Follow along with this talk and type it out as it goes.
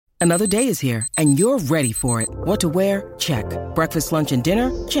Another day is here, and you're ready for it. What to wear? Check. Breakfast, lunch, and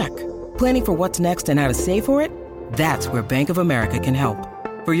dinner? Check. Planning for what's next and how to save for it? That's where Bank of America can help.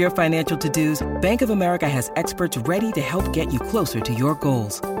 For your financial to-dos, Bank of America has experts ready to help get you closer to your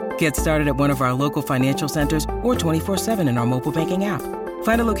goals. Get started at one of our local financial centers or 24/7 in our mobile banking app.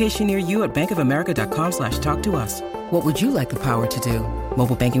 Find a location near you at bankofamerica.com/talktous. What would you like the power to do?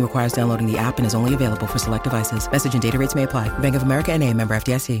 Mobile banking requires downloading the app and is only available for select devices. Message and data rates may apply. Bank of America N.A., member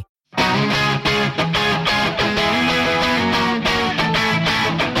FDIC.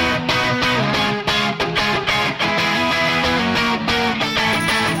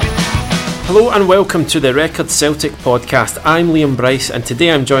 Hello and welcome to the Record Celtic podcast. I'm Liam Bryce and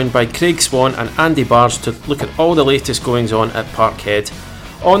today I'm joined by Craig Swan and Andy Barrs to look at all the latest goings on at Parkhead.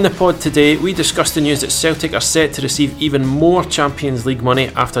 On the pod today we discuss the news that Celtic are set to receive even more Champions League money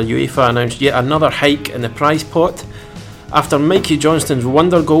after UEFA announced yet another hike in the prize pot. After Mikey Johnston's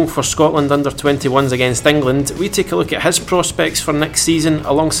wonder goal for Scotland under-21s against England, we take a look at his prospects for next season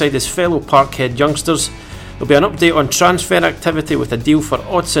alongside his fellow Parkhead youngsters. There'll be an update on transfer activity with a deal for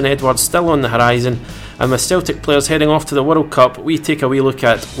Odsonne Edouard still on the horizon, and with Celtic players heading off to the World Cup, we take a wee look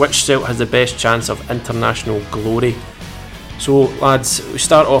at which Celt has the best chance of international glory. So lads, we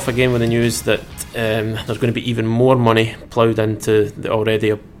start off again with the news that there's going to be even more money ploughed into the already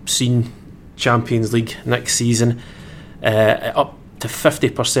obscene Champions League next season. Up to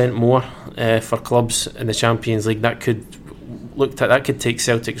 50% more for clubs in the Champions League. That could take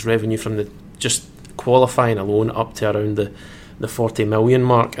Celtic's revenue from the just qualifying alone up to around the 40 million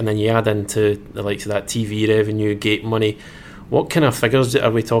mark, and then you add into the likes of that TV revenue, gate money. What kind of figures are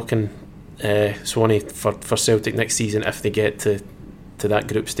we talking, Swanee, for Celtic next season if they get to that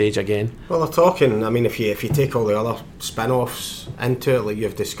group stage again? Well, they're talking, I mean, if you take all the other spin-offs into it like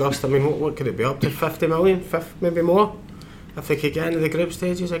you've discussed, I mean, what could it be, up to 50 million, maybe more, if they could get into the group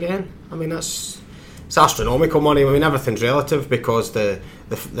stages again? I mean, it's astronomical money. I mean, everything's relative because the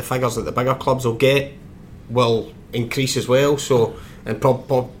figures that the bigger clubs will get will increase as well. So, and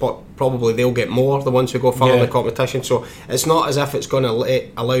probably they'll get more, the ones who go further in the competition. So it's not as if it's going to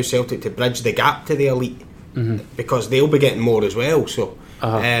allow Celtic to bridge the gap to the elite, because they'll be getting more as well. So,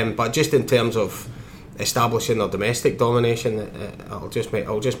 but just in terms of establishing their domestic domination, it'll just make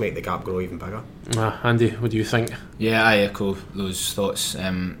the gap grow even bigger. Andy, what do you think? Yeah, I echo those thoughts.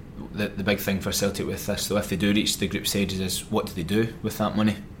 The big thing for Celtic with this, though, if they do reach the group stages, is what do they do with that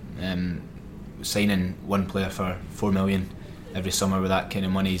money? Signing one player for 4 million every summer with that kind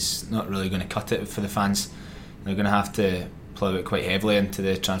of money is not really going to cut it for the fans. They're going to have to plough it quite heavily into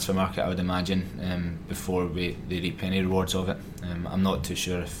the transfer market, I would imagine, before they reap any rewards of it. I'm not too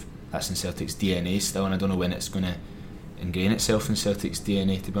sure if that's in Celtic's DNA still, and I don't know when it's going to ingrain itself in Celtic's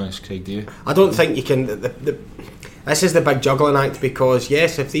DNA, to be honest. Craig, do you? I don't think you can. This is the big juggling act, because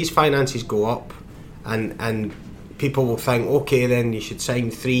yes, if these finances go up and people will think, okay, then you should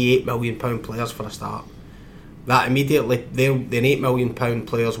sign 3 £8 million players for a start, that immediately, the £8 million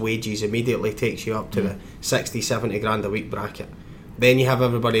players' wages immediately takes you up to the 60-70 grand a week bracket. Then you have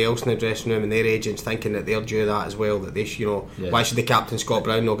everybody else in the dressing room and their agents thinking that they're due that as well, that they why should the captain Scott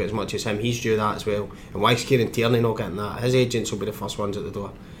Brown not get as much as him? He's due that as well. And why is Kieran Tierney not getting that? His agents will be the first ones at the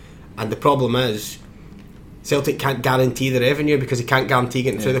door. And the problem is Celtic can't guarantee the revenue because they can't guarantee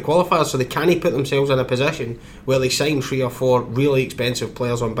getting through the qualifiers, so they can't put themselves in a position where they sign 3 or 4 really expensive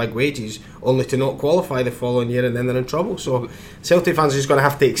players on big wages only to not qualify the following year, and then they're in trouble. So Celtic fans are just going to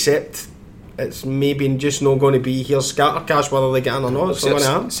have to accept it's maybe just not going to be here's scatter cash whether they get in or not. It's not going to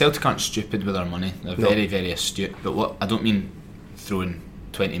happen. Celtic aren't stupid with their money. They're very, very astute. But what I don't mean throwing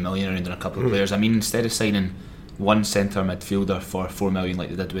 20 million around on a couple of players. I mean, instead of signing one centre midfielder for 4 million like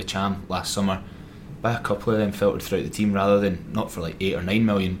they did with Cham last summer, buy a couple of them filtered throughout the team, rather than not for like 8 or 9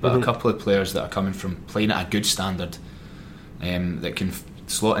 million, but a couple of players that are coming from playing at a good standard, that can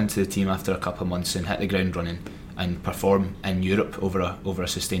slot into the team after a couple of months and hit the ground running and perform in Europe over a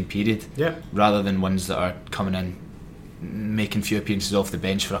sustained period, rather than ones that are coming in making few appearances off the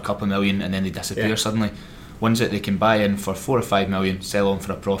bench for a couple of million and then they disappear suddenly. Ones that they can buy in for 4 or 5 million, sell on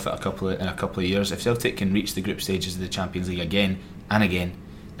for a profit in a couple of years. If Celtic can reach the group stages of the Champions League again and again,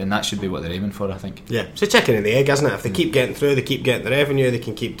 then that should be what they're aiming for, I think. Yeah, it's a chicken and the egg, isn't it? If they keep getting through, they keep getting the revenue, they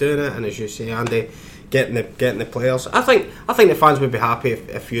can keep doing it, and as you say, Andy, getting the players. I think the fans would be happy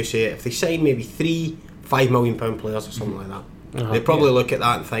if you say if they sign maybe 3 £5 million players or something like that. They probably look at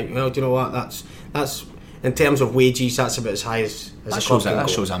that and think, well, do you know what? That's in terms of wages, that's about as high as that shows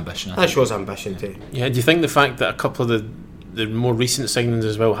ambition. That shows ambition too. Yeah, do you think the fact that a couple of the more recent signings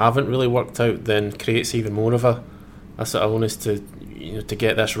as well haven't really worked out then creates even more of a sort of onus to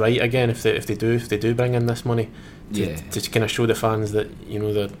get this right again if they do bring in this money to kind of show the fans that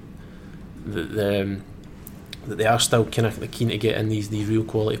that they are still kind of keen to get in these real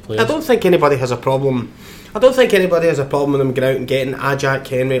quality players. I don't think anybody has a problem. I don't think anybody has a problem with them going out and getting a Jack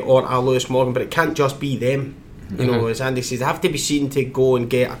Henry or a Lewis Morgan, but it can't just be them. You know, as Andy says, they have to be seen to go and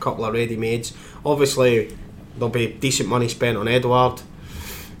get a couple of ready-mades. Obviously, there'll be decent money spent on Edouard,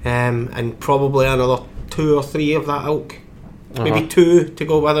 and probably another 2 or 3 of that ilk. Maybe 2 to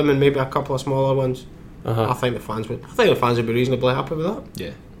go with him, and maybe a couple of smaller ones. I think the fans would be reasonably happy with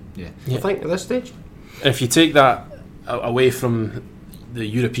that. Yeah. I think at this stage. If you take that away from the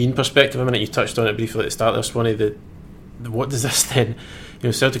European perspective, a minute, you touched on it briefly at the start of this one. What does this then? You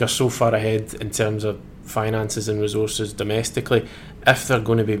know, Celtic are so far ahead in terms of finances and resources domestically. If they're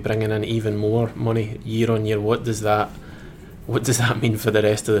going to be bringing in even more money year on year, what does that mean for the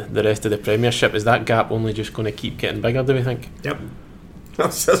rest of the Premiership? Is that gap only just going to keep getting bigger, do we think? Yep.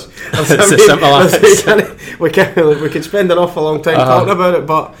 It's as simple as we could spend an awful long time talking about it,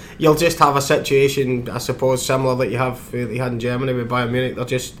 but you'll just have a situation, I suppose, similar that you had in Germany with Bayern Munich. They're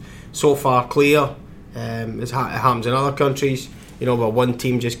just so far clear. It happens in other countries, you know, where one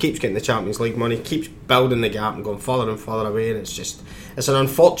team just keeps getting the Champions League money, keeps building the gap and going further and further away, and it's an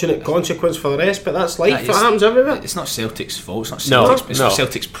unfortunate consequence for the rest, but that's life. It happens everywhere. It's not Celtic's fault. It's not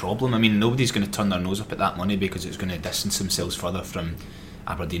Celtic's problem. I mean, nobody's going to turn their nose up at that money because it's going to distance themselves further from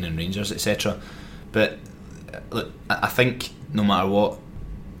Aberdeen and Rangers, etc. But look, I think no matter what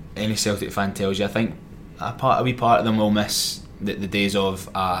any Celtic fan tells you, I think a wee part of them will miss the days of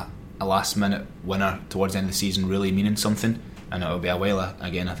a last minute winner towards the end of the season really meaning something, and it'll be a while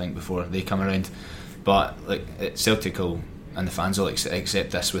again, I think, before they come around. But Celtic and the fans will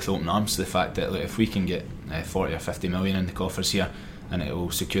accept this with open arms, the fact that if we can get 40 or 50 million in the coffers here, and it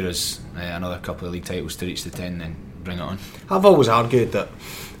will secure us another couple of league titles to reach the 10, then bring it on. I've always argued that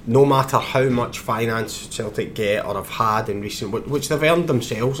no matter how much finance Celtic get or have had in recent, which they've earned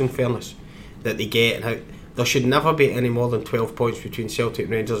themselves in fairness, that they get, and how there should never be any more than 12 points between Celtic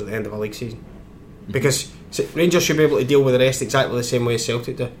and Rangers at the end of a league season, because Rangers should be able to deal with the rest exactly the same way as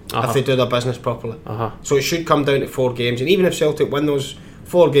Celtic do, if they do their business properly. So it should come down to 4 games, and even if Celtic win those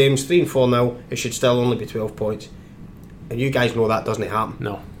 4 games 3 and 4-0, it should still only be 12 points, and you guys know that doesn't happen.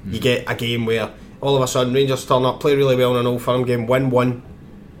 No. You get a game where all of a sudden Rangers turn up, play really well in an Old Firm game, win 1,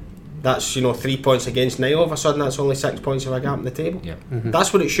 that's 3 points against 9, all of a sudden that's only 6 points of a gap in the table.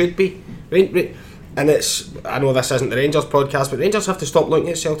 That's what it should be. And I know this isn't the Rangers podcast, but Rangers have to stop looking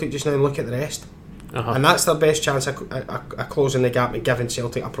at Celtic just now and look at the rest. And that's their best chance of closing the gap and giving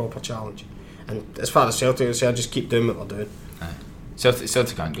Celtic a proper challenge. And as far as Celtic is concerned, just keep doing what they're doing.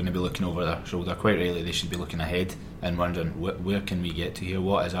 Celtic aren't going to be looking over their shoulder. Quite really, they should be looking ahead and wondering where can we get to here,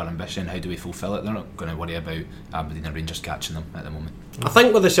 what is our ambition, how do we fulfil it. They're not going to worry about Aberdeen and Rangers catching them at the moment. I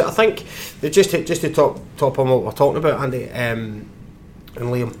think that just to top on what we're talking about, Andy and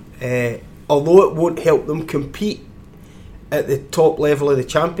Liam, although it won't help them compete at the top level of the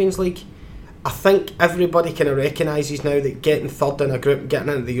Champions League, I think everybody kind of recognises now that getting third in a group, getting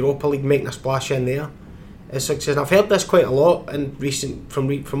into the Europa League, making a splash in there is success. I've heard this quite a lot in recent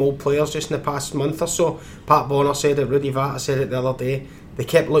from old players just in the past month or so. Pat Bonner said it, Rudy Vata said it the other day. They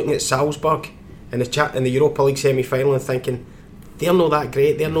kept looking at Salzburg in the Europa League semi-final and thinking they're not that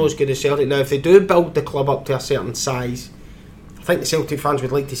great, they're not as good as Celtic. Now if they do build the club up to a certain size, I think the Celtic fans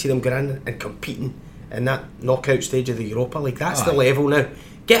would like to see them go in and competing in that knockout stage of the Europa League. That's the level now.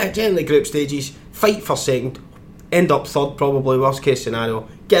 Get in the group stages, fight for second, end up third probably, worst case scenario,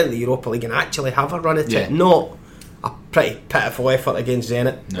 get in the Europa League and actually have a run at it, not a pretty pitiful effort against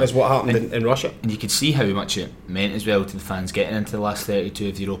Zenit is what happened in Russia. And you could see how much it meant as well to the fans getting into the last 32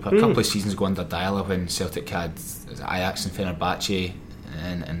 of the Europa. A couple of seasons ago under Diala, when Celtic had Ajax and Fenerbahce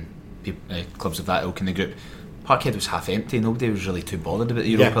and clubs of that ilk in the group, Parkhead was half empty. Nobody was really too bothered about the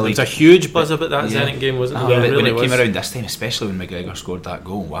Europa League. There was a huge buzz about that Zenit game, wasn't it? But when it came around this time, especially when McGregor scored that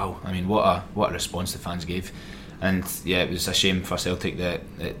goal, wow! I mean, what a response the fans gave. And it was a shame for Celtic that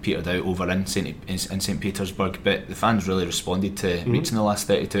it petered out over in St Petersburg, but the fans really responded to reaching the last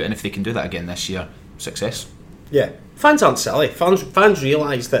 32, and if they can do that again this year, success. Yeah, fans aren't silly. Fans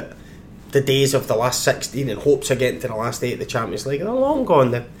realise that the days of the last 16 and hopes of getting to the last 8 of the Champions League are long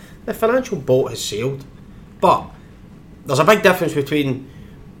gone. The financial boat has sailed. But there's a big difference between,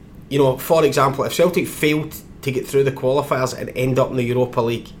 for example, if Celtic failed to get through the qualifiers and end up in the Europa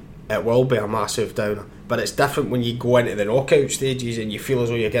League, it will be a massive downer. But it's different when you go into the knockout stages and you feel as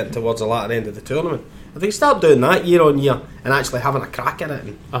though you're getting towards the latter end of the tournament. If they start doing that year on year and actually having a crack at it,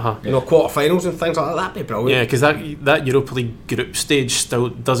 and quarterfinals and things like that, that'd be brilliant. Yeah, because that Europa League group stage still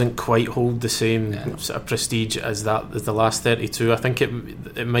doesn't quite hold the same sort of prestige as the last 32. I think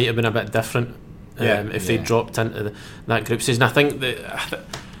it might have been a bit different. If they dropped into that group stage, and I think that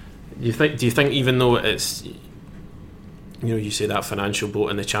Do you think even though it's, you say that financial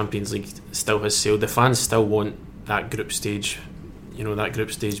boat in the Champions League still has sailed, the fans still want that group stage, that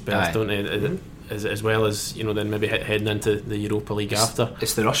group stage berth, don't they? As well as then maybe heading into the Europa League after.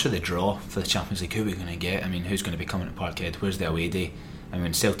 It's the rush of the draw for the Champions League. Who are we going to get? I mean, who's going to be coming to Parkhead? Where's the away day? I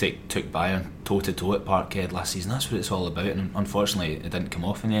mean, Celtic took Bayern toe to toe at Parkhead last season. That's what it's all about, and unfortunately it didn't come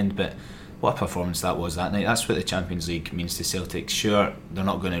off in the end. But what a performance that was that night. That's what the Champions League means to Celtic. Sure, they're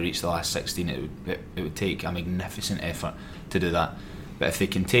not going to reach the last 16. It would take a magnificent effort to do that. But if they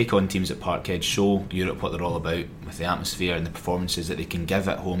can take on teams at Parkhead, show Europe what they're all about with the atmosphere and the performances that they can give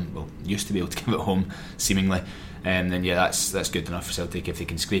at home, well, used to be able to give at home, seemingly, then that's good enough for Celtic. If they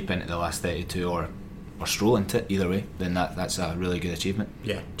can scrape into the last 32 or stroll into it, either way, then that's a really good achievement.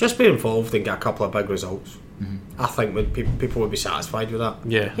 Yeah, just be involved and get a couple of big results. I think people would be satisfied with that.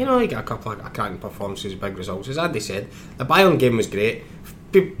 Yeah, you get a couple of cracking performances, big results. As Andy said, the Bayern game was great.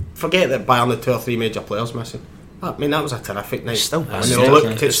 Forget that Bayern had 2 or 3 major players missing. I mean, that was a terrific night. Still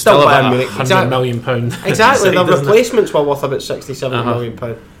it's still Bayern Munich. £100 million. Exactly, the replacements were worth about £67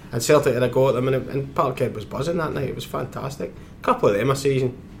 million. And Celtic had a go at them, and Parkhead was buzzing that night. It was fantastic. A couple of them a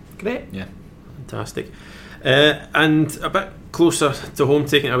season. Great. Yeah. Fantastic. And a bit closer to home,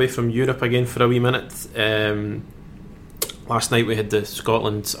 taking it away from Europe again for a wee minute. Last night we had the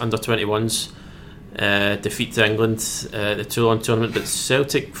Scotland under-21s defeat to England, the Toulon tournament, but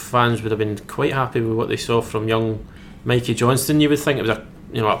Celtic fans would have been quite happy with what they saw from young Mikey Johnston. You would think it was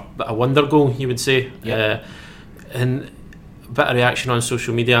a wonder goal, you would say. Yeah. And a bit of reaction on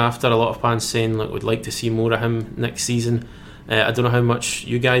social media after, a lot of fans saying we'd like to see more of him next season. I don't know how much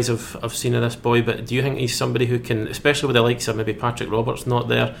you guys have seen of this boy, but do you think he's somebody who can, especially with the likes of maybe Patrick Roberts not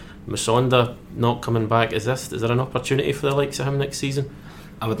there, Musonda not coming back, is there an opportunity for the likes of him next season?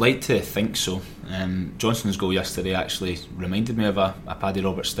 I would like to think so. Johnston's goal yesterday actually reminded me of a Paddy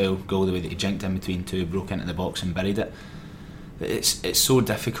Roberts style goal, the way that he jinked in between two, broke into the box and buried it. It's so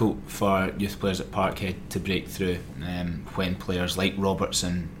difficult for youth players at Parkhead to break through when players like Roberts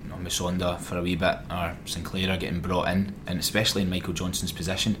and Musonda for a wee bit, or Sinclair, are getting brought in, and especially in Michael Johnston's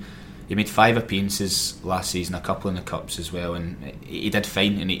position. He made 5 appearances last season, a couple in the Cups as well, and he did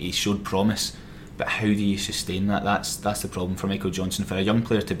fine and he showed promise. But how do you sustain that? That's the problem for Michael Johnston. For a young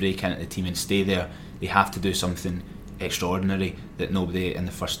player to break into the team and stay there, they have to do something extraordinary that nobody in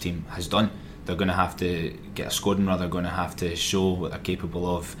the first team has done. They're going to have to get a scoring run, they're going to have to show what they're capable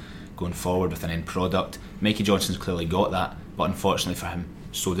of going forward with an end product. Mikey Johnston's clearly got that, but unfortunately for him,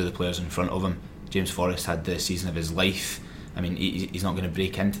 so do the players in front of him. James Forrest had the season of his life. I mean, he's not going to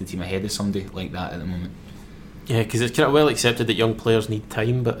break into the team ahead of somebody like that at the moment. Yeah, because it's kind of well accepted that young players need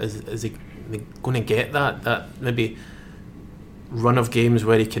time, but is he going to get that maybe run of games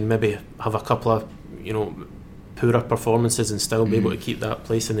where he can maybe have a couple of poorer performances and still be able to keep that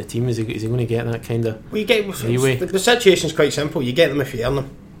place in the team? Is he going to get that kind of leeway? The situation's quite simple. You get them if you earn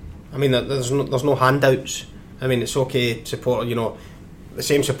them. I mean, there's no handouts. I mean, it's okay to support, the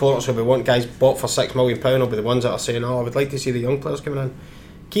same supporters who we want guys bought for £6 million will be the ones that are saying, I would like to see the young players coming in.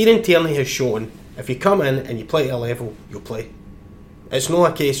 Kieran Tierney has shown if you come in and you play at a level, you'll play. It's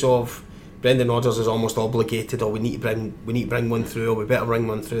not a case of Brendan Rodgers is almost obligated, or we need to bring one through, or we better bring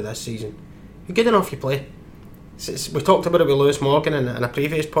one through this season. You're good enough, you play. We talked about it with Lewis Morgan in a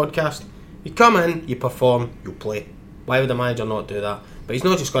previous podcast. You come in, you perform, you'll play. Why would a manager not do that? But he's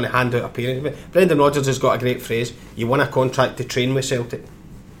not just going to hand out appearances. Brendan Rodgers has got a great phrase: you win a contract to train with Celtic.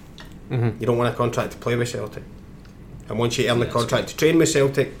 You don't want a contract to play with Celtic. And once you earn the contract to train with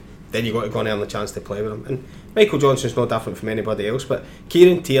Celtic, then you've got to go and earn the chance to play with them. And Michael Johnston's no different from anybody else, but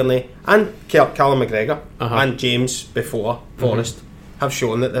Kieran Tierney and Callum McGregor and James before Forrest have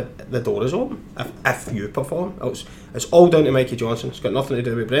shown that the door is open if you perform. It's all down to Mikey Johnston. It's got nothing to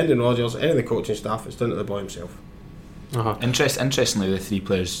do with Brendan Rodgers, any of the coaching staff. It's down to the boy himself. Interestingly, the 3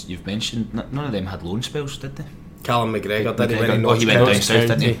 players you've mentioned, none of them had loan spells, did they? Callum McGregor did. He went down south,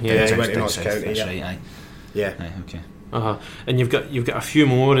 didn't he? Yeah, he went to Notts County. That's right, aye. Yeah. Aye, okay. And you've got a few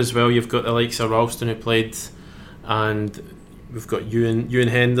more as well. You've got the likes of Ralston who played, and we've got Ewan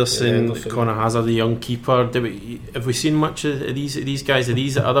Henderson, Connor Hazard, the young keeper. Have we seen much of these guys? Are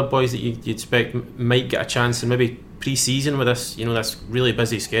these other boys that you'd expect might get a chance in maybe pre-season with this this really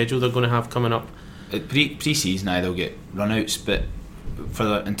busy schedule they're going to have coming up? Pre-season, they'll get run-outs, but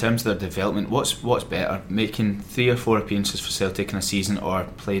in terms of their development, what's better, making 3 or 4 appearances for Celtic in a season, or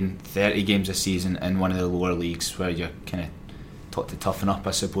playing 30 games a season in one of the lower leagues where you're kind of taught to toughen up,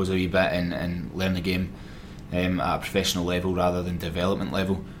 I suppose, a wee bit and learn the game at a professional level rather than development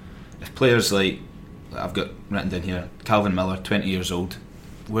level? If players like, I've got written down here, Calvin Miller, 20 years old,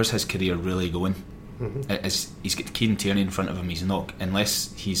 where's his career really going? He's got Kieran Tierney in front of him. He's not,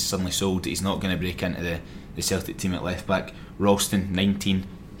 unless he's suddenly sold, he's not going to break into the Celtic team at left back. Ralston, 19,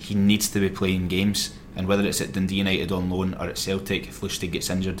 he needs to be playing games, and whether it's at Dundee United on loan or at Celtic, if Lustig gets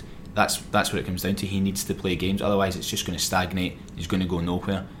injured, that's what it comes down to. He needs to play games, otherwise it's just going to stagnate. He's going to go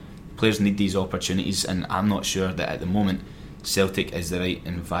nowhere. Players need these opportunities, and I'm not sure that at the moment Celtic is the right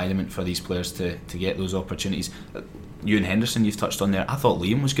environment for these players to get those opportunities. Ewan Henderson, you've touched on there. I thought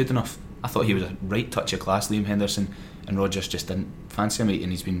Liam was good enough. I thought he was a right touch of class, Liam Henderson, and Rodgers just didn't fancy him,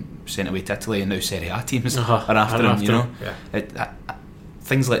 and he's been sent away to Italy, and now Serie A teams are after him. You know,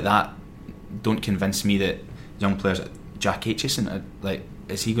 things like that don't convince me that young players. Jack Aitchison,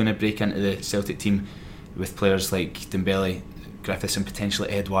 is he going to break into the Celtic team with players like Dembele, Griffiths, and potentially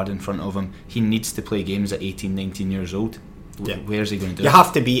Edouard in front of him? He needs to play games at 18, 19 years old. Where's he going to do it? You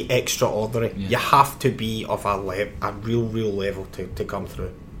have to be extraordinary. You have to be of a real level to come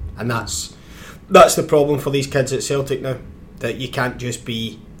through, and that's the problem for these kids at Celtic now. That you can't just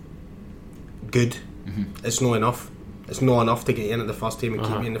be good. It's not enough. It's not enough to get you into the first team and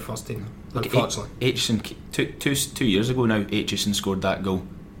keep you in the first team. Look, unfortunately, Aitchison, 2 years ago now, Aitchison scored that goal.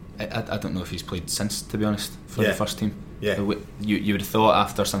 I don't know if he's played since, to be honest, for the first team. You would have thought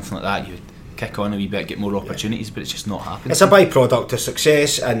after something like that you would kick on a wee bit, get more opportunities, but it's just not happening. It's a byproduct of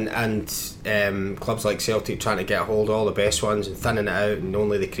success and clubs like Celtic trying to get a hold of all the best ones and thinning it out, and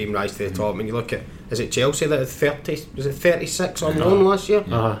only the cream rise to the top. When you look at, is it Chelsea that had 36 on loan last year?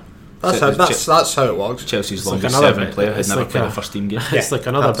 That's how it works. Chelsea's longest serving player has never played a first team game. It's like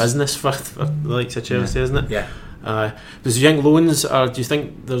another business for the likes of Chelsea, isn't it? Yeah. There's young loans. Do you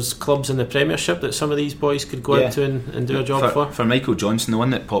think there's clubs in the Premiership that some of these boys could go out to and do a job for? For Michael Johnson, the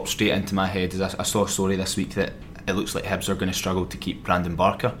one that popped straight into my head is I saw a story this week that it looks like Hibs are going to struggle to keep Brandon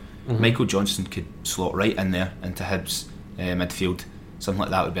Barker. Michael Johnson could slot right in there into Hibs midfield. Something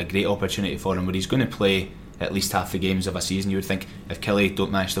like that would be a great opportunity for him, where he's going to play at least half the games of a season. You would think if Kelly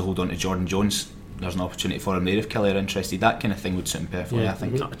don't manage to hold on to Jordan Jones, there's an opportunity for him there. If Kelly are interested, that kind of thing would suit him perfectly. I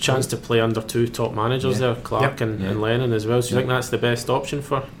think a chance to play under two top managers there, Clark and Lennon as well. So you think that's the best option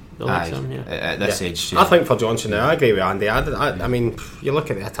for the likes of him? At this age, I think for Johnson, I agree with Andy. I mean, you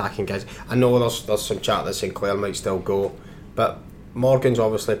look at the attacking guys. I know there's some chat that Sinclair might still go, but Morgan's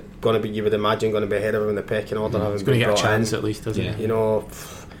obviously going to be, you would imagine, going to be ahead of him in the pecking order. He's going to get a chance at least, isn't he? You know,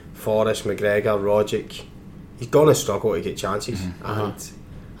 Forrest, McGregor, Rogic. He's going to struggle to get chances, and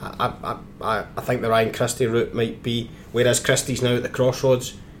I think the Ryan Christie route might be, whereas Christie's now at the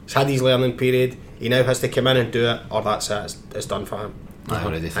crossroads. He's had his learning period. He now has to come in and do it, or that's it. It's done for him. I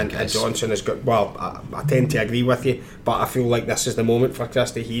already think and Johnson has got. Well, I tend to agree with you, but I feel like this is the moment for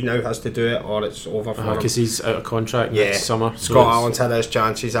Christie. He now has to do it, or it's over for him. Because he's out of contract next summer. Scott Allen's had his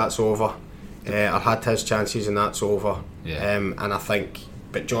chances. That's over. I had his chances, and that's over. And I think,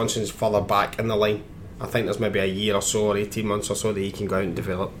 but Johnson's further back in the line. I think there's maybe a year or so, or 18 months or so, that he can go out and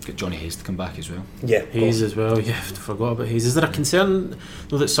develop. Get Johnny Hayes to come back as well. Yeah, Hayes as well. Yeah, I forgot about Hayes. Is there a concern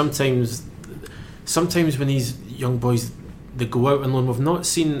though that sometimes when these young boys they go out on loan, we've not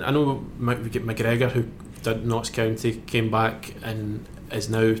seen. I know we get McGregor, who did Notts County, came back and is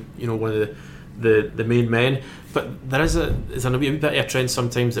now one of the main men. But there is a wee bit of a trend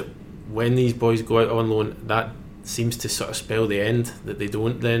sometimes that when these boys go out on loan, that seems to sort of spell the end, that they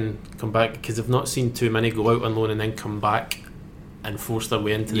don't then come back, because I've not seen too many go out on loan and then come back and force their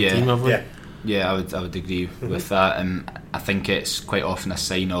way into the team, have we? I would agree with that, and I think it's quite often a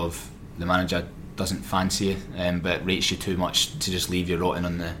sign of the manager doesn't fancy you, but rates you too much to just leave you rotting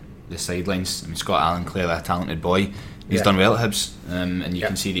on the sidelines. I mean, Scott Allen, clearly a talented boy, he's done well at Hibs, and you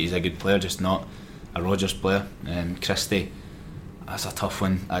can see that he's a good player, just not a Rodgers player. Christie, that's a tough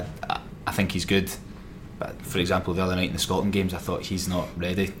one. I think he's good. But for example, the other night in the Scotland games, I thought he's not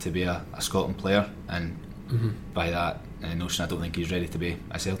ready to be a Scotland player, and by that notion, I don't think he's ready to be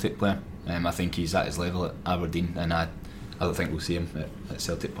a Celtic player. I think he's at his level at Aberdeen, and I don't think we'll see him at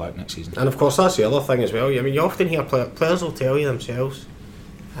Celtic Park next season. And of course, that's the other thing as well. I mean, you often hear players will tell you themselves,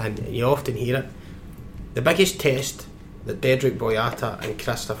 and you often hear it. The biggest test that Dedrick Boyata and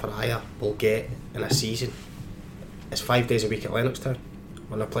Christopher Ajer will get in a season is 5 days a week at Lennoxtown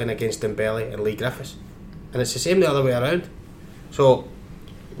when they're playing against Dembele and Lee Griffiths. And it's the same the other way around. So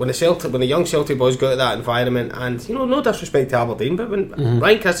when the young Celtic boys go to that environment, and no disrespect to Aberdeen, but when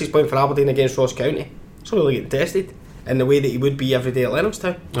Ryan Christie's playing for Aberdeen against Ross County, it's not really getting tested in the way that he would be every day at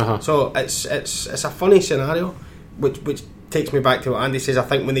Lennoxtown. So it's a funny scenario, which takes me back to what Andy says. I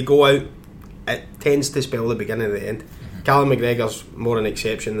think when they go out, it tends to spell the beginning of the end. Callum McGregor's more an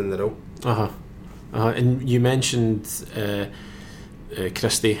exception than the rule. And you mentioned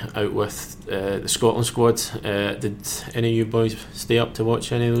Christie out with the Scotland squad. Did any of you boys stay up to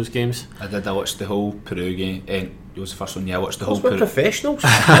watch any of those games? I did. I watched the whole Peru game. It was the first one. Yeah, I watched the whole We're professionals.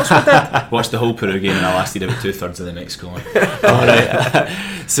 That's what we did. Watched the whole Peru game, and I lasted about 2/3 of the Mexico one. Alright.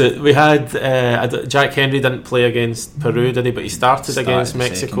 So we had Jack Hendry didn't play against Peru, did he? But he started against the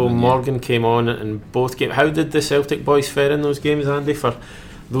Mexico. second one, yeah. Morgan came on in both games. How did the Celtic boys fare in those games, Andy? For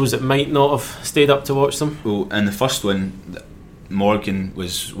those that might not have stayed up to watch them. Well, in the first one, Morgan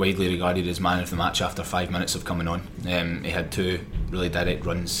was widely regarded as man of the match after 5 minutes of coming on. He had 2 really direct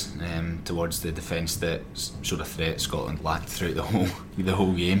runs towards the defence that showed a threat Scotland lacked throughout the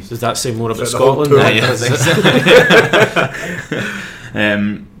whole game. Does that say more about The whole Scotland?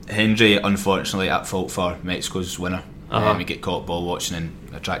 tour. Hendry, unfortunately, at fault for Mexico's winner. Uh-huh. He get caught ball watching and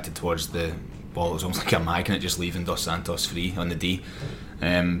attracted towards the ball. It was almost like a magnet just leaving Dos Santos free on the D.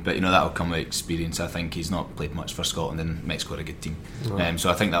 But that'll come with experience. I think he's not played much for Scotland, and Mexico are a good team. Right. So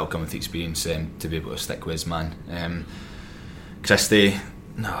I think that'll come with experience to be able to stick with his man. Christie,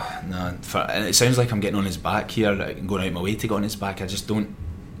 no. It sounds like I'm getting on his back here, going out my way to get on his back. I just don't.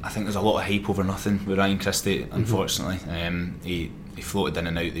 I think there's a lot of hype over nothing with Ryan Christie. Unfortunately, he floated in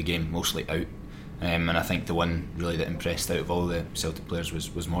and out of the game, mostly out. And I think the one really that impressed out of all the Celtic players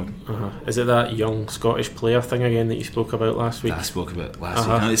was Morgan. Is it that young Scottish player thing again that you spoke about last week? That I spoke about last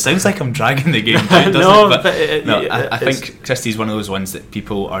week. It sounds like I'm dragging the game down, doesn't it? I think Christie's one of those ones that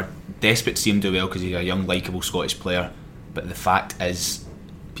people are desperate to see him do well because he's a young, likeable Scottish player. But the fact is,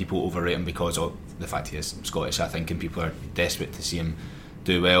 people overrate him because of the fact he is Scottish, I think, and people are desperate to see him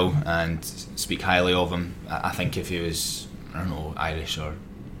do well and speak highly of him. I think if he was, I don't know, Irish or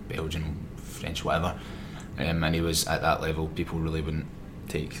Belgian, French, whatever, and he was at that level, people really wouldn't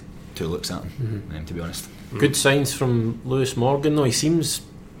take 2 looks at him, to be honest. Good signs from Lewis Morgan though. He seems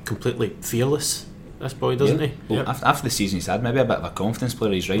completely fearless, this boy, doesn't he? Well, after the season he's had, maybe a bit of a confidence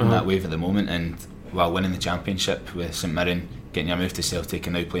player. He's riding that wave at the moment, and while winning the championship with St Mirren, getting your move to Celtic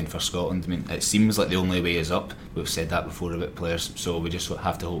and now playing for Scotland, I mean, it seems like the only way is up. We've said that before about players, so we just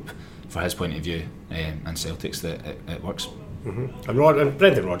have to hope for his point of view and Celtic's that it works. And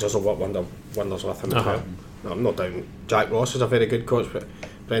Brendan Rodgers will work wonders with him as well. No, I'm not doubting Jack Ross is a very good coach, but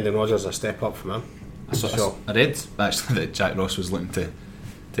Brendan Rodgers is a step up from him. I read actually that Jack Ross was looking to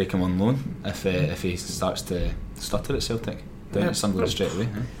take him on loan if he starts to stutter at Celtic down at Sunderland straight away.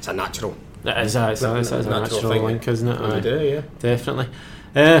 It's a natural. It is a natural link, isn't it? We do, yeah. Definitely.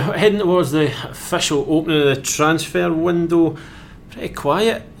 Heading towards the official opening of the transfer window, pretty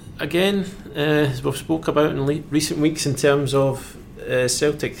quiet again, as we've spoke about in recent weeks in terms of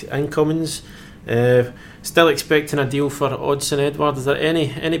Celtic incomings. Still expecting a deal for Odsonne Edouard. Is there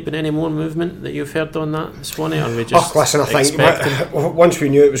been any more movement that you've heard on that, Swanee? Or are we just listen, I think once we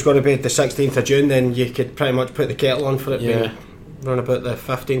knew it was going to be the 16th of June, then you could pretty much put the kettle on for it being around about the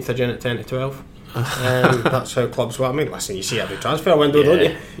 15th of June at 10 to 12. That's how clubs work. I mean, listen, you see every transfer window, don't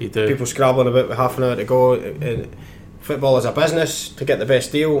you? You do. People scrabbling about with half an hour to go. Football is a business. To get the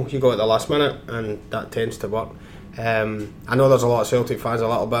best deal, you go at the last minute, and that tends to work. I know there's a lot of Celtic fans a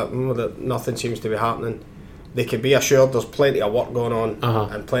little bit that nothing seems to be happening. They can be assured there's plenty of work going on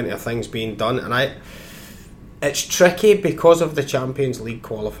and plenty of things being done, and it's tricky because of the Champions League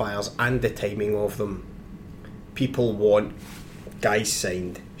qualifiers and the timing of them. People want guys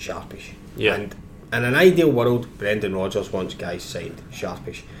signed sharpish, and in an ideal world Brendan Rodgers wants guys signed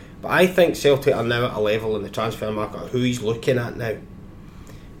sharpish, but I think Celtic are now at a level in the transfer market who he's looking at now.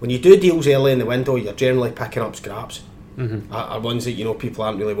 When you do deals early in the window, you're generally picking up scraps. Are ones that people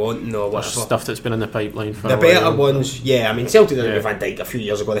aren't really wanting, or whatever. Stuff that's been in the pipeline for the a while. better ones. I mean, Celtic did it with Van Dijk a few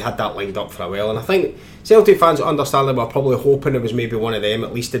years ago. They had that lined up for a while, and I think Celtic fans understandably were probably hoping it was maybe one of them.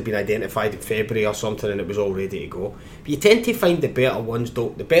 At least had been identified in February or something, and it was all ready to go. But you tend to find the better ones the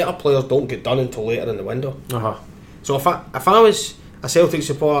better players don't get done until later in the window. So if I was a Celtic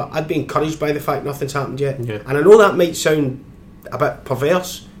supporter, I'd be encouraged by the fact nothing's happened yet. And I know that might sound a bit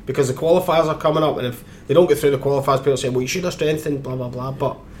perverse, because the qualifiers are coming up, and if they don't get through the qualifiers, people say, well, you should have strengthened, blah blah blah.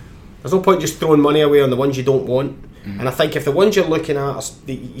 But there's no point just throwing money away on the ones you don't want. And I think if the ones you're looking at,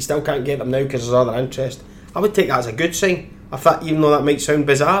 you still can't get them now because there's other interest, I would take that as a good sign. Even though that might sound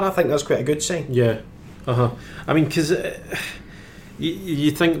bizarre, I think that's quite a good sign. I mean, because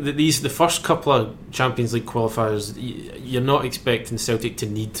you think that the first couple of Champions League qualifiers, you're not expecting Celtic to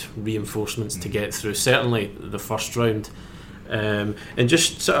need reinforcements to get through, certainly the first round. And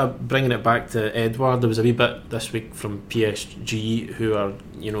just sort of bringing it back to Edouard, there was a wee bit this week from PSG who are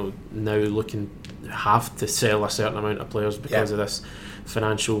now looking have to sell a certain amount of players because of this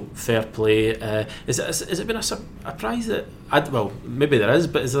financial fair play. Has it been a surprise that maybe there is,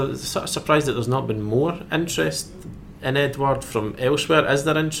 but is there a sort of surprise that there's not been more interest in Edward from elsewhere? Is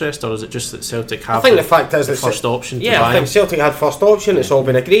there interest, or is it just that Celtic have I think the fact is the that first option to yeah, buy I think him? Celtic had first option. It's all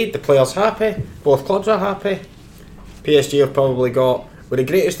been agreed. The player's happy. Both clubs are happy. PSG have probably got, with the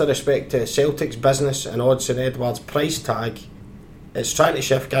greatest of respect to Celtic's business and Odsonne Edouard's price tag, it's trying to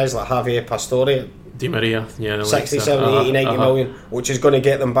shift guys like Javier Pastore Di Maria, yeah, no, 60, 70, 80, 90 million, which is going to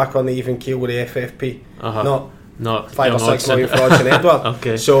get them back on the even keel with the FFP. Not 5 or 6 million for Odsonne Edouard.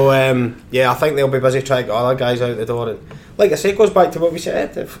 Okay. So yeah, I think they'll be busy trying to get other guys out the door. And like I say, it goes back to what we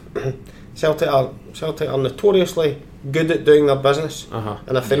said. If Celtic are notoriously good at doing their business,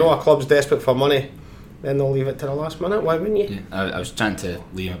 and if they know a club's desperate for money, then they'll leave it to the last minute. Why wouldn't you? Yeah, I was trying to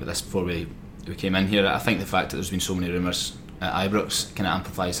Liam about this before we came in here. I think the fact that there's been so many rumours at Ibrox kind of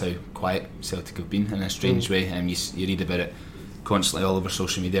amplifies how quiet Celtic have been in a strange way. You read about it constantly all over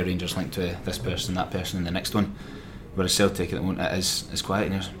social media, Rangers linked to this person, that person, and the next one. Whereas Celtic at the moment, it is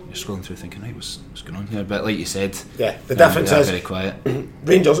quiet, and you're scrolling through thinking, right, what's going on here? But like you said, yeah, the difference is very quiet.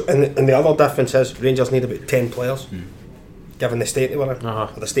 Rangers, and the other difference is Rangers need about 10 players, given the state they were in, or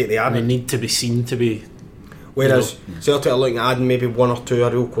the state they are in. They need to be seen to be. Whereas Celtic are looking at adding maybe one or two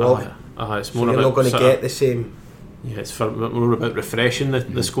of real quality. It's more so you're about not going to get the same. Yeah, it's more about refreshing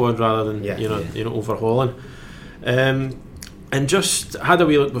the squad rather than overhauling. And just had a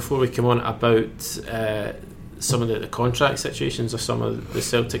wee look before we come on about some of the contract situations of some of the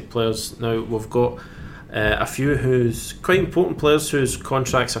Celtic players. Now we've got a few who's quite important players whose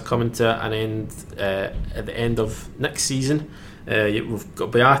contracts are coming to an end at the end of next season. We've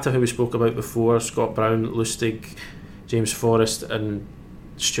got Beata, who we spoke about before, Scott Brown, Lustig, James Forrest and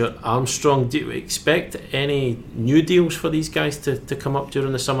Stuart Armstrong. Do you expect any new deals for these guys to come up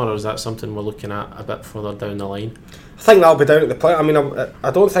during the summer, or is that something we're looking at a bit further down the line? I think that'll be down at the player. I mean, I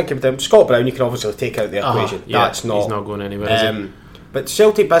don't think it'll be down. Scott Brown, you can obviously take out the equation. Yeah, he's not going anywhere. Is he? But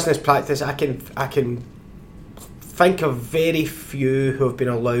Celtic business practice, I can think of very few who have been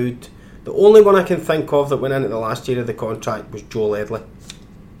allowed. The only one I can think of that went in at the last year of the contract was Joe Ledley,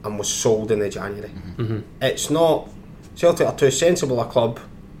 and was sold in the January. It's not. Celtic are too sensible a club,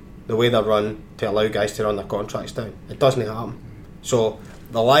 the way they're run, to allow guys to run their contracts down. It doesn't happen. So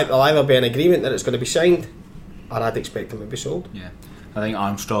there'll either be an agreement that it's going to be signed, or I'd expect them to be sold. Yeah, I think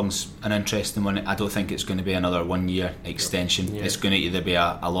Armstrong's an interesting one. I don't think it's going to be another 1 year extension. It's going to either be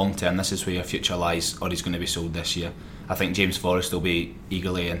a long term, this is where your future lies, or he's going to be sold this year. I think James Forrest will be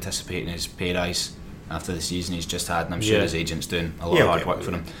eagerly anticipating his pay rise after the season he's just had, and I'm sure his agent's doing a lot of hard work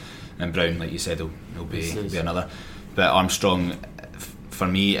for him. And Brown, like you said, will be another. But Armstrong, for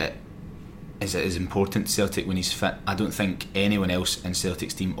me, is important to Celtic when he's fit. I don't think anyone else in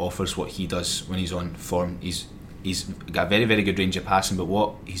Celtic's team offers what he does when he's on form. He's got a very, very good range of passing, but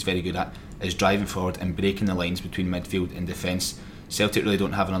what he's very good at is driving forward and breaking the lines between midfield and defence. Celtic really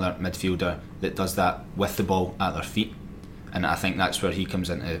don't have another midfielder that does that with the ball at their feet, and I think that's where he comes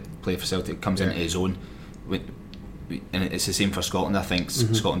into play for Celtic, comes into his own. And it's the same for Scotland. I think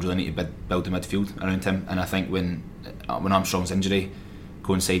Scotland really need to build a midfield around him, and I think when Armstrong's injury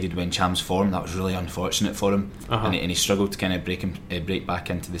coincided with Cham's form, that was really unfortunate for him, and he struggled to kind of break back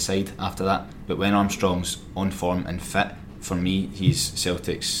into the side after that. But when Armstrong's on form and fit, for me, he's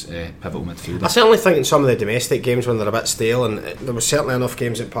Celtic's pivotal midfielder. I certainly think in some of the domestic games when they're a bit stale, and there was certainly enough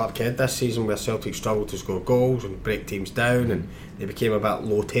games at Parkhead this season where Celtic struggled to score goals and break teams down, and they became a bit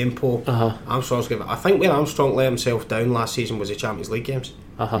low tempo. I think where Armstrong let himself down last season was the Champions League games.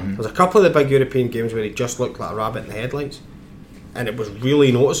 There was a couple of the big European games where he just looked like a rabbit in the headlights, and it was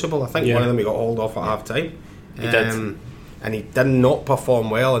really noticeable. I think one of them he got hauled off at half time. He did. And he did not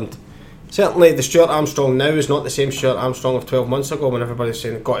perform well, and certainly the Stuart Armstrong now is not the same Stuart Armstrong of 12 months ago when everybody's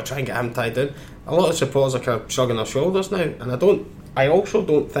saying they've got to try and get him tied down. A lot of supporters are kind of shrugging their shoulders now, and I also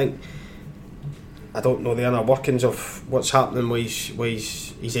don't think, I don't know the inner workings of what's happening with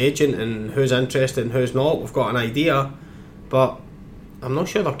his agent and who's interested and who's not. We've got an idea, but I'm not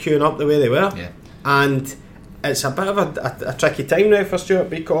sure they're queuing up the way they were. And it's a bit of a tricky time now for Stuart,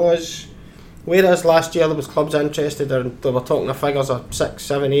 because whereas last year there was clubs interested and they were talking of figures of 6,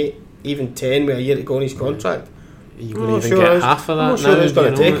 7, 8, even 10 with a year to go in his contract. You wouldn't even get half of that. I'm not sure who's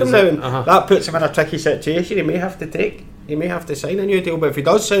going to take him now, and that puts him in a tricky situation. He may have to sign a new deal, but if he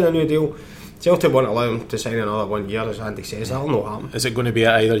does sign a new deal, Celtic won't allow him to sign another 1 year, as Andy says. That'll not happen. Is it going to be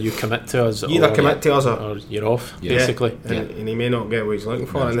either you commit to us, or you're off, basically? And he may not get what he's looking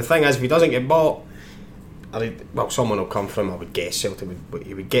for. And the thing is, if he doesn't get bought, someone will come from him. I would guess Celtic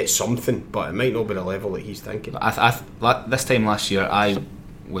he would get something, but it might not be the level that he's thinking. This time last year, I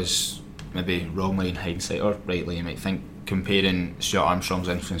was maybe wrongly in hindsight, or rightly, you might think, comparing Stuart Armstrong's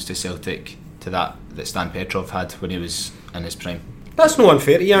influence to Celtic to that Stan Petrov had when he was in his prime. That's no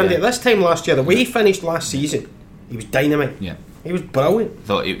unfair to you, Andy. This time last year, the way he finished last season, He was dynamite. Yeah. He was brilliant. I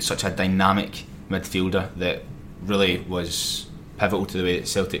thought he was such a dynamic midfielder that really was pivotal to the way that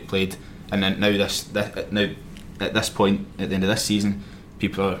Celtic played. And then now at this point, at the end of this season,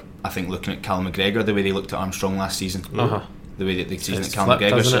 people are, I think, looking at Callum McGregor the way they looked at Armstrong last season. The way that the season that Callum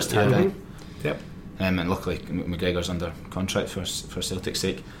McGregor's just had. Yep. And luckily McGregor's under contract for Celtic's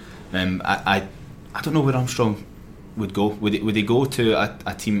sake. I don't know where Armstrong would go. Would he go to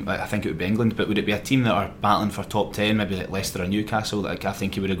a team? I think it would be England, but would it be a team that are battling for top 10, maybe like Leicester or Newcastle, like I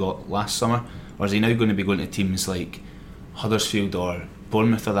think he would have got last summer? Or is he now going to be going to teams like Huddersfield or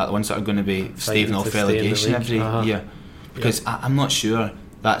Bournemouth, or the ones that are going to be staving off relegation every year? Because I'm not sure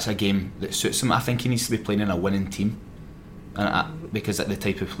that's a game that suits him. I think he needs to be playing in a winning team, because of the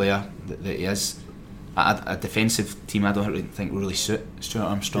type of player that he is. A defensive team I don't think really suit Stuart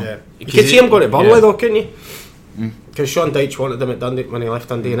Armstrong. Yeah. You could see him going to Burnley though, couldn't you? Because Sean Dyche wanted him at Dundee when he left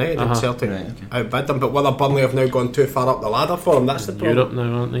Dundee United, and Celtic outbid him. But whether Burnley have now gone too far up the ladder for him, that's the problem. Europe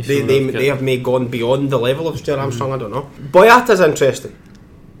now, aren't they? They have may gone beyond the level of Stuart Armstrong. I don't know. Boyata's interesting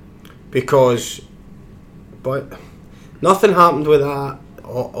because nothing happened with that.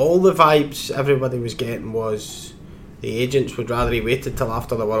 All the vibes everybody was getting was the agents would rather he waited till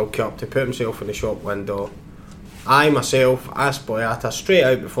after the World Cup to put himself in the shop window. I myself asked Boyata straight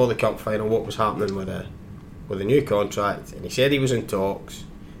out before the Cup final what was happening with the new contract, and he said he was in talks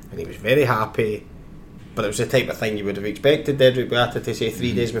and he was very happy, but it was the type of thing you would have expected Dedryck Boyata to say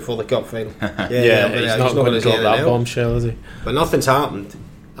 3 days before the Cup final. He's not going to drop that bombshell, is he? But nothing's happened,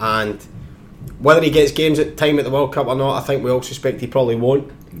 and whether he gets games at time at the World Cup or not, I think we all suspect he probably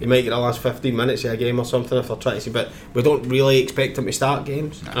won't. He might get the last 15 minutes of a game or something if they're trying to see, but we don't really expect him to start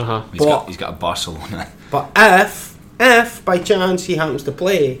games. He's got a Barcelona. But if by chance he happens to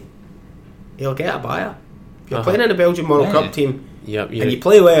play, he'll get a buyer. If you're playing in a Belgian World Cup team and you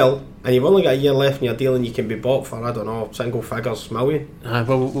play well and you've only got a year left in your deal and you can be bought for, I don't know, single figures, million,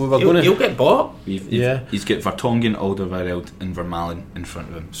 he'll get bought. He's got Vertonghen, Alderweireld and Vermaelen in front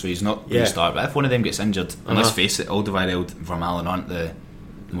of him, so he's not going to start. But if one of them gets injured, and let's face it, Alderweireld and Vermaelen aren't the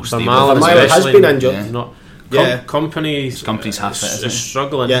most stable. Vermaelen has been injured. Company's half fit, is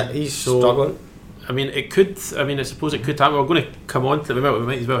struggling. Yeah, he's struggling. I suppose it could happen. We're going to come on to it. We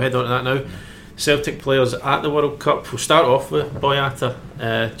might as well head on to that now. Celtic players at the World Cup. We'll start off with Boyata.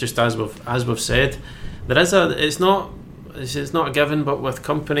 Just as we've said, it's not a given, but with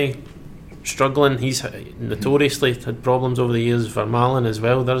Company struggling, he's notoriously had problems over the years. Vermaelen as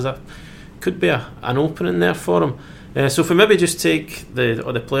well. Could be an opening there for him. So if we maybe just take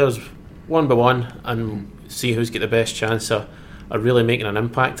the players one by one and see who's got the best chance of really making an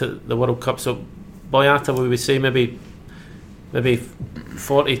impact at the World Cup. So Boyata, we would say maybe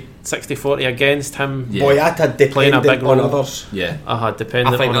 60-40 against him. Boyata dependent on others.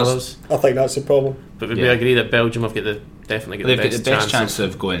 Dependent on others. I think that's the problem. But we agree that Belgium have definitely got the best chance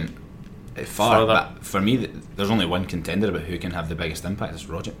of going far. But for me, there's only one contender about who can have the biggest impact. It's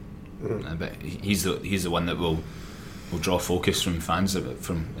Rogic. But he's the one that will draw focus from fans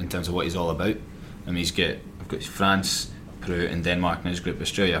in terms of what he's all about. I mean, I've got France, Peru and Denmark in his group.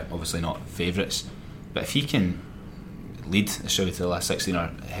 Australia obviously not favourites, but if he can lead Australia to the last 16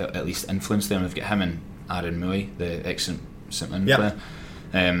 or at least influence them, we've got him and Aaron Mooy, the ex-St Mirren player,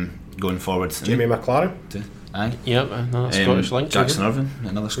 going forward. Jamie McLaren. Another Scottish link. Jackson Irvine,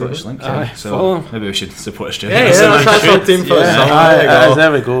 another Scottish link. So maybe we should support Australia. That's our team for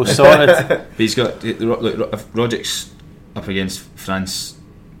there we go, sorted. But he's got Rogic's up against France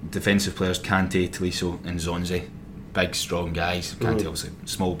defensive players, Kante, Tolisso and Zonzi. Big, strong guys. Kante obviously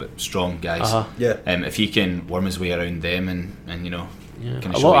small but strong guys. If he can worm his way around them and a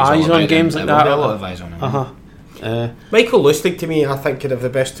lot of eyes on games like that. A lot of eyes on him. Michael Lustig to me I think could have the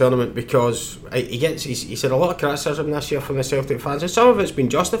best tournament because he's had a lot of criticism this year from the Celtic fans, and some of it's been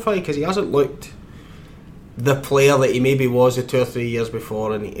justified because he hasn't looked the player that he maybe was the 2 or 3 years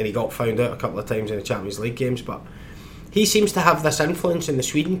before, and he got found out a couple of times in the Champions League games, but he seems to have this influence in the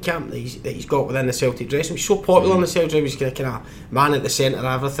Sweden camp that he's got within the Celtic dressing room. He's so popular in the Celtic dressing room. He's kind of man at the centre of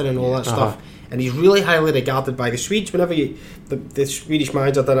everything and all that stuff. And he's really highly regarded by the Swedes. Whenever the Swedish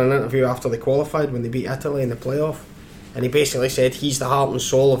manager did an interview after they qualified when they beat Italy in the playoff, and he basically said he's the heart and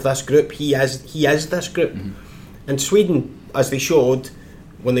soul of this group. He is this group. And Sweden, as they showed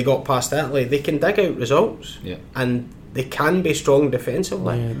when they got past Italy, they can dig out results. And they can be strong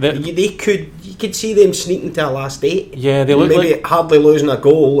defensively. You could see them sneaking to a last 8. Yeah, they look maybe hardly losing a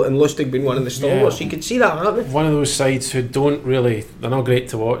goal, and Lustig being one of the stalwarts. You could see that happening. One of those sides who they're not great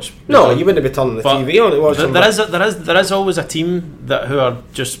to watch. No, you wouldn't be turning the TV on to watch them. There is always a team who are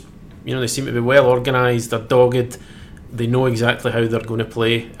just, they seem to be well organised, they're dogged. they know exactly how they're going to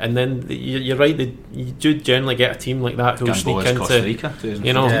play, and then you're right, you do generally get a team like that who sneak into Costa Rica,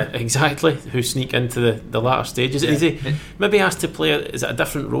 exactly, who sneak into the latter stages. Is he maybe has to play is it a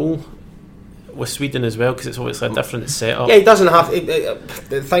different role with Sweden as well, because it's obviously a different setup? Yeah, he doesn't have to,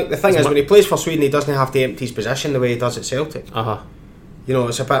 the thing is when he plays for Sweden, he doesn't have to empty his possession the way he does at Celtic. You know,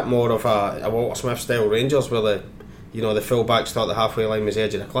 it's a bit more of a Walter Smith style Rangers, where the full-backs thought the halfway line was the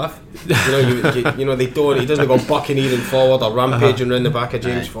edge of the cliff. He doesn't go buccaneering forward or rampaging around the back of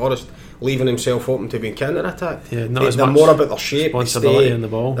James Forrest, leaving himself open to being counter-attacked. Yeah, they're more about their shape, responsibility in the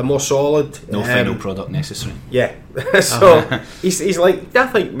ball. They're more solid. No final product necessary. Yeah, so he's like, I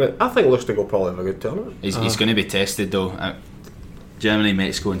think Lustig probably have a good tournament. He's going to be tested though. Germany,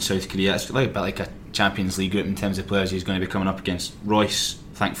 Mexico, and South Korea. It's like a bit like a Champions League group in terms of players he's going to be coming up against. Royce,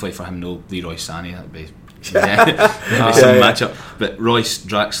 thankfully for him, no Leroy Sané. That'd be some matchup. But Royce,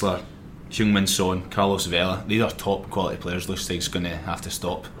 Draxler, Heung-min Son, Carlos Vela, these are top quality players Lustig's going to have to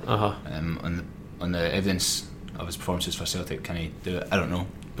stop. On the evidence of his performances for Celtic, can he do it? I don't know.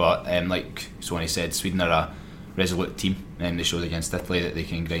 But like Swanee said, Sweden are a resolute team, and they showed against Italy that they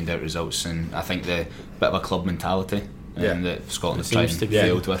can grind out results, and I think the bit of a club mentality that Scotland have tried and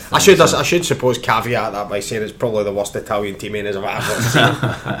failed with. I should suppose caveat that by saying it's probably the worst Italian team in I've ever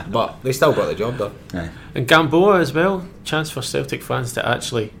seen, but they still got the job done. And Gamboa as well, chance for Celtic fans to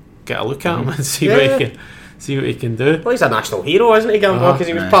actually get a look at him and see what he can do. Well, he's a national hero, isn't he, Gamboa? Because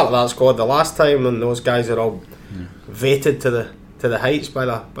he was part of that squad the last time, and those guys are all weighted to the heights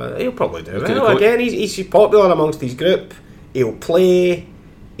but he'll probably do it. Again, he's popular amongst his group. He'll play.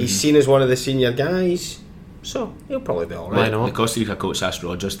 He's seen as one of the senior guys. So he'll probably be alright. Why not? The Costa Rica coach asked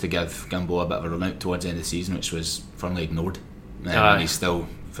Rodgers to give Gamboa a bit of a run out towards the end of the season, which was firmly ignored. And he's still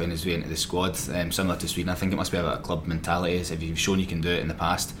finding his way into the squad. Similar to Sweden, I think it must be about a club mentality. Is if you've shown you can do it in the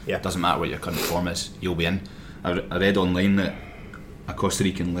past, it doesn't matter what your current form is, you'll be in. I read online that a Costa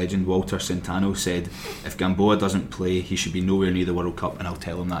Rican legend, Walter Centeno, said if Gamboa doesn't play, he should be nowhere near the World Cup, and I'll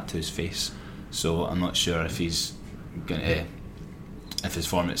tell him that to his face. So I'm not sure if he's going to. If his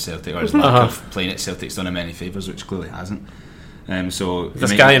form at Celtic or his lack of playing at Celtic's done him any favours, which clearly hasn't. So is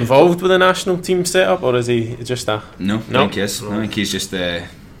this guy involved with the national team setup, or is he just a? No, I think he is. I think he's just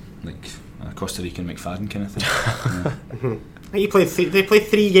like a Costa Rican McFadden kind of thing. He played. They played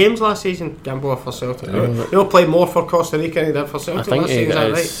 3 games last season. Gamboa for Celtic. He played more for Costa Rica than he did for Celtic last season.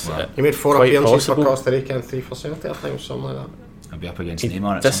 Is that right? He made 4 appearances for Costa Rica and 3 for Celtic. I think something like that. I'll be up against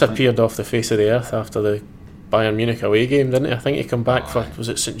Neymar. He disappeared off the face of the earth after the Bayern Munich away game, didn't he? I think he come back for, was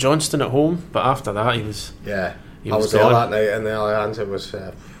it St Johnstone at home? But after that he was I was there that night in the Allianz. It was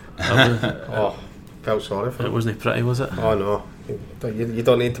felt sorry for him. It wasn't pretty, was it? Oh no, you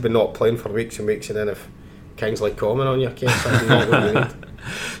don't need to be not playing for weeks and weeks, and then if Kingsley Coman on your case, that's not what you need.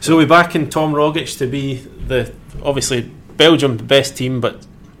 So we're backing Tom Rogic to be obviously Belgium the best team, but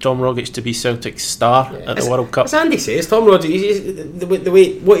Tom Rogic to be Celtic's star at the World Cup. As Andy says, Tom Rogic, the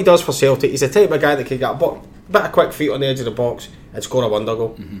way what he does for Celtic, he's the type of guy that can get a bit of quick feet on the edge of the box and score a wonder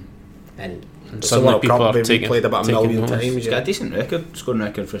goal. And suddenly people are played about a million times. He's got a decent scoring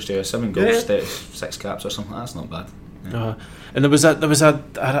record for Australia. 7 goals, 6 caps or something. That's not bad. And there was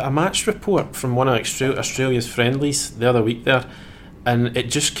a match report from one of Australia's friendlies the other week there, and it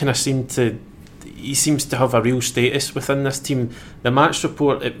just kind of seemed to. He seems to have a real status within this team. The match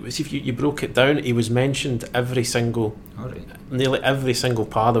report, if you broke it down, he was mentioned nearly every single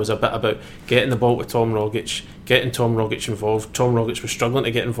par. There was a bit about getting the ball to Tom Rogic, getting Tom Rogic involved. Tom Rogic was struggling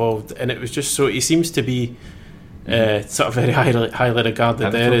to get involved, and it was just so he seems to be sort of very highly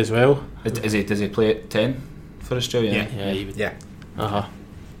regarded there as well. Does he play at 10 for Australia? Yeah.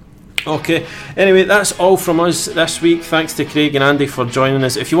 Okay, anyway, that's all from us this week. Thanks to Craig and Andy for joining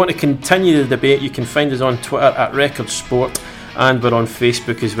us. If you want to continue the debate, you can find us on Twitter at Record Sport, and we're on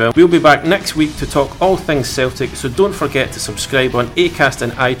Facebook as well. We'll be back next week to talk all things Celtic, so don't forget to subscribe on Acast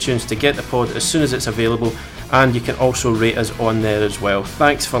and iTunes to get the pod as soon as it's available, and you can also rate us on there as well.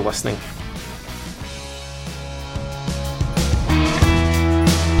 Thanks for listening.